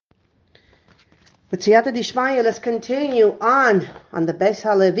But Siyata Dishmaya, let's continue on the Beis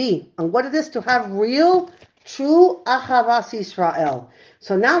HaLevi, on what it is to have real, true Ahavas Israel.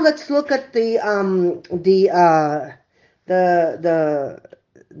 So now let's look at the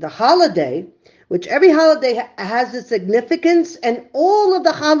holiday, which every holiday has its significance, and all of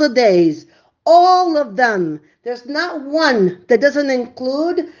the holidays, all of them, there's not one that doesn't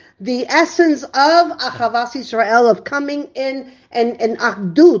include the essence of Ahavas Israel, of coming in and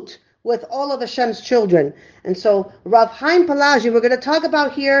Achdut with all of Hashem's children. And so Rav Chaim Palagi, we're going to talk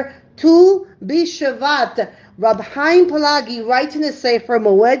about here Tu BiShevat. Rav Chaim Palagi writes in his Sefer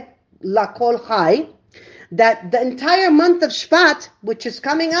Moed Lakol Chai that the entire month of Shvat, which is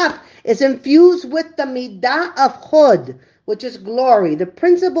coming up, is infused with the midah of Chod, which is glory, the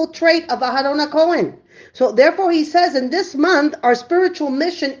principal trait of Aharon HaKohen. So therefore he says, in this month, our spiritual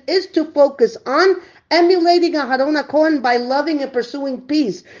mission is to focus on emulating Aharon HaKohen by loving and pursuing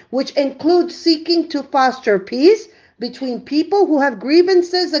peace, which includes seeking to foster peace between people who have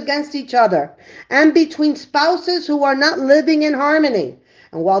grievances against each other, and between spouses who are not living in harmony.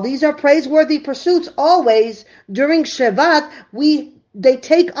 And while these are praiseworthy pursuits, always during Shevat, they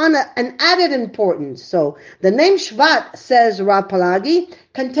take on an added importance. So the name Shvat, says Rav Palagi,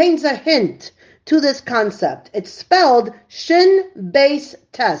 contains a hint to this concept. It's spelled Shin Beis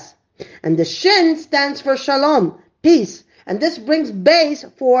Tes. And the Shin stands for Shalom, peace. And this brings Beis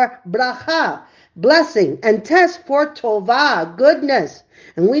for Bracha, blessing, and Tes for Tovah, goodness.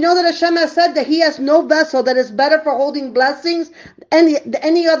 And we know that Hashem has said that He has no vessel that is better for holding blessings than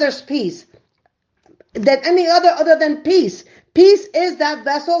any other's peace, other than peace. Peace is that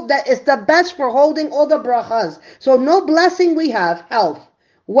vessel that is the best for holding all the brachas. So no blessing we have, health,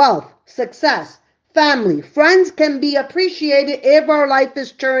 wealth, success, family, friends, can be appreciated if our life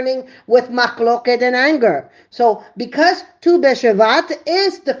is churning with machloket and anger. So because Tu BiShevat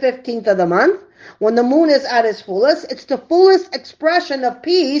is the 15th of the month, when the moon is at its fullest, it's the fullest expression of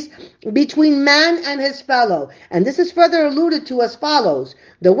peace between man and his fellow. And this is further alluded to as follows.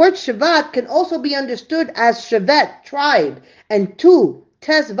 The word Shevat can also be understood as Shevet, tribe, and Tu,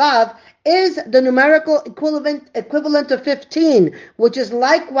 Tezvav, is the numerical equivalent of 15, which is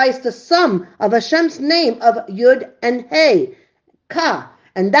likewise the sum of Hashem's name of Yud and Hey, Ka.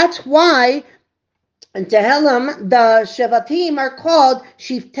 And that's why in Tehillim, the Shevatim are called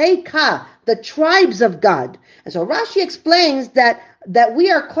Shiftei Ka, the tribes of God. And so Rashi explains that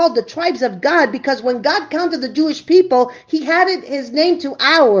we are called the tribes of God because when God counted the Jewish people, He added His name to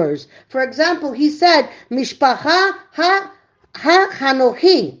ours. For example, He said, Mishpacha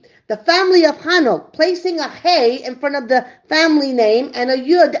ha-Hanochi, the family of Hanok, placing a Hey in front of the family name and a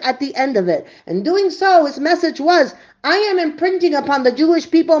Yud at the end of it. And doing so, His message was, I am imprinting upon the Jewish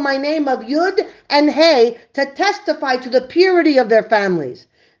people my name of Yud and Hey to testify to the purity of their families.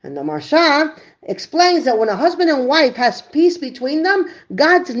 And the Marsha explains that when a husband and wife has peace between them,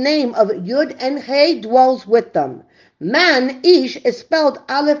 God's name of Yud and Hey dwells with them. Man, Ish, is spelled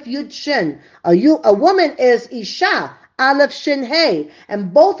Aleph Yud Shin. A woman is Isha, Aleph Shin Hey.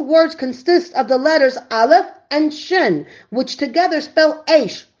 And both words consist of the letters Aleph and Shin, which together spell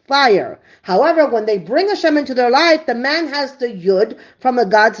Eish, fire. However, when they bring Hashem into their life, the man has the Yud from a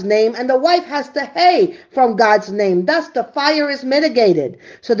God's name and the wife has the Hey from God's name. Thus, the fire is mitigated.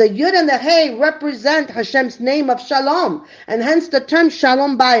 So the Yud and the Hey represent Hashem's name of Shalom, and hence the term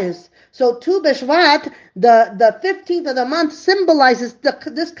Shalom Bayis. So Tu BiShevat, the 15th of the month, symbolizes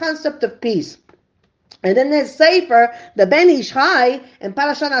this concept of peace. And in his Sefer, the Ben Ish Chai in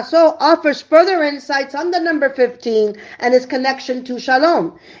Parashat Naso offers further insights on the number 15 and its connection to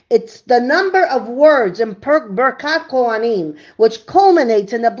Shalom. It's the number of words in Birkat Kohanim, which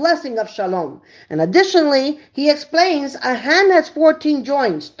culminates in the blessing of Shalom. And additionally, he explains a hand has 14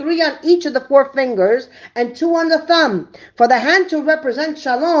 joints, 3 on each of the 4 fingers and 2 on the thumb. For the hand to represent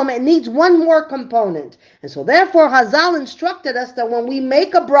Shalom, it needs one more component. And so therefore, Hazal instructed us that when we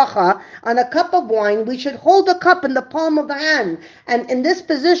make a bracha on a cup of wine, we should hold the cup in the palm of the hand. And in this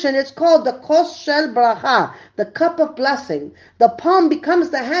position, it's called the kos shel bracha, the cup of blessing. The palm becomes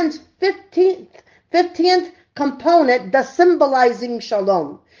the hand's 15th component, thus symbolizing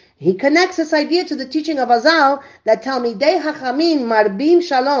shalom. He connects this idea to the teaching of Hazal that Talmidei Hachamim marbim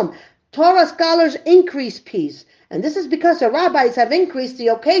shalom. Torah scholars increase peace. And this is because the rabbis have increased the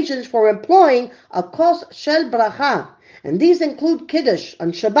occasions for employing a kos shel bracha. And these include Kiddush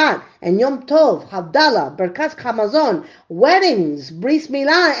on Shabbat and Yom Tov, Havdalah, Birkas Hamazon, weddings, Bris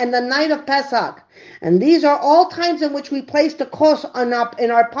Milah, and the night of Pesach. And these are all times in which we place the kos in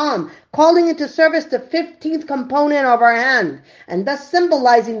our palm, calling into service the 15th component of our hand, and thus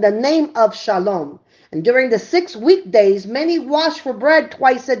symbolizing the name of Shalom. And during the 6 weekdays, many wash for bread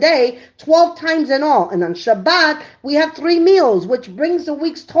twice a day, 12 times in all. And on Shabbat, we have 3 meals, which brings the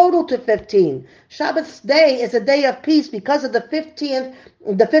week's total to 15. Shabbat's day is a day of peace because of the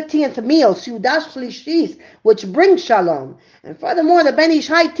 15th meal, Sudash Shlishis, which brings shalom. And furthermore, the Ben Ish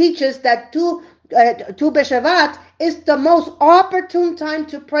Hai teaches that Tu BiShevat is the most opportune time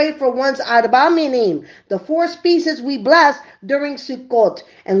to pray for one's Arba Minim, the 4 species we bless during Sukkot.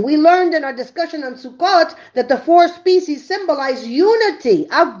 And we learned in our discussion on Sukkot that the 4 species symbolize unity,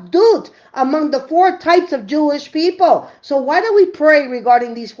 Avdut, among the 4 types of Jewish people. So why do we pray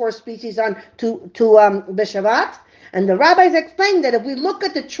regarding these 4 species on Tu BiShevat? And the rabbis explained that if we look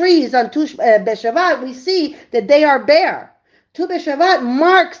at the trees on Tu BiShevat, we see that they are bare. Tu BiShevat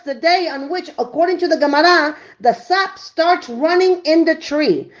marks the day on which, according to the Gemara, the sap starts running in the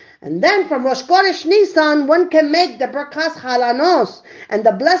tree. And then from Rosh Chodesh Nisan, one can make the Berkas Halanos, and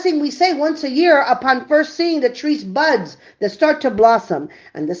the blessing we say once a year upon first seeing the tree's buds that start to blossom.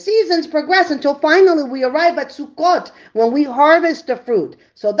 And the seasons progress until finally we arrive at Sukkot, when we harvest the fruit.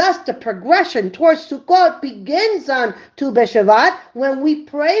 So thus the progression towards Sukkot begins on Tu BiShevat, when we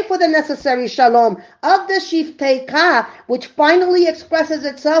pray for the necessary shalom of the Shiftei Ka, which finally expresses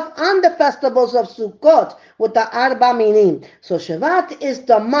itself on the festivals of Sukkot, with the Arba Minim. So Shevat is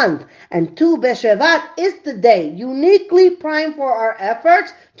the month, and Tu BiShevat is the day, uniquely primed for our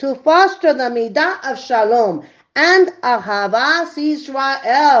efforts to foster the Midah of Shalom and Ahavas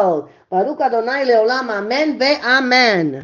Israel. Baruch Adonai Leolam, Amen ve'Amen.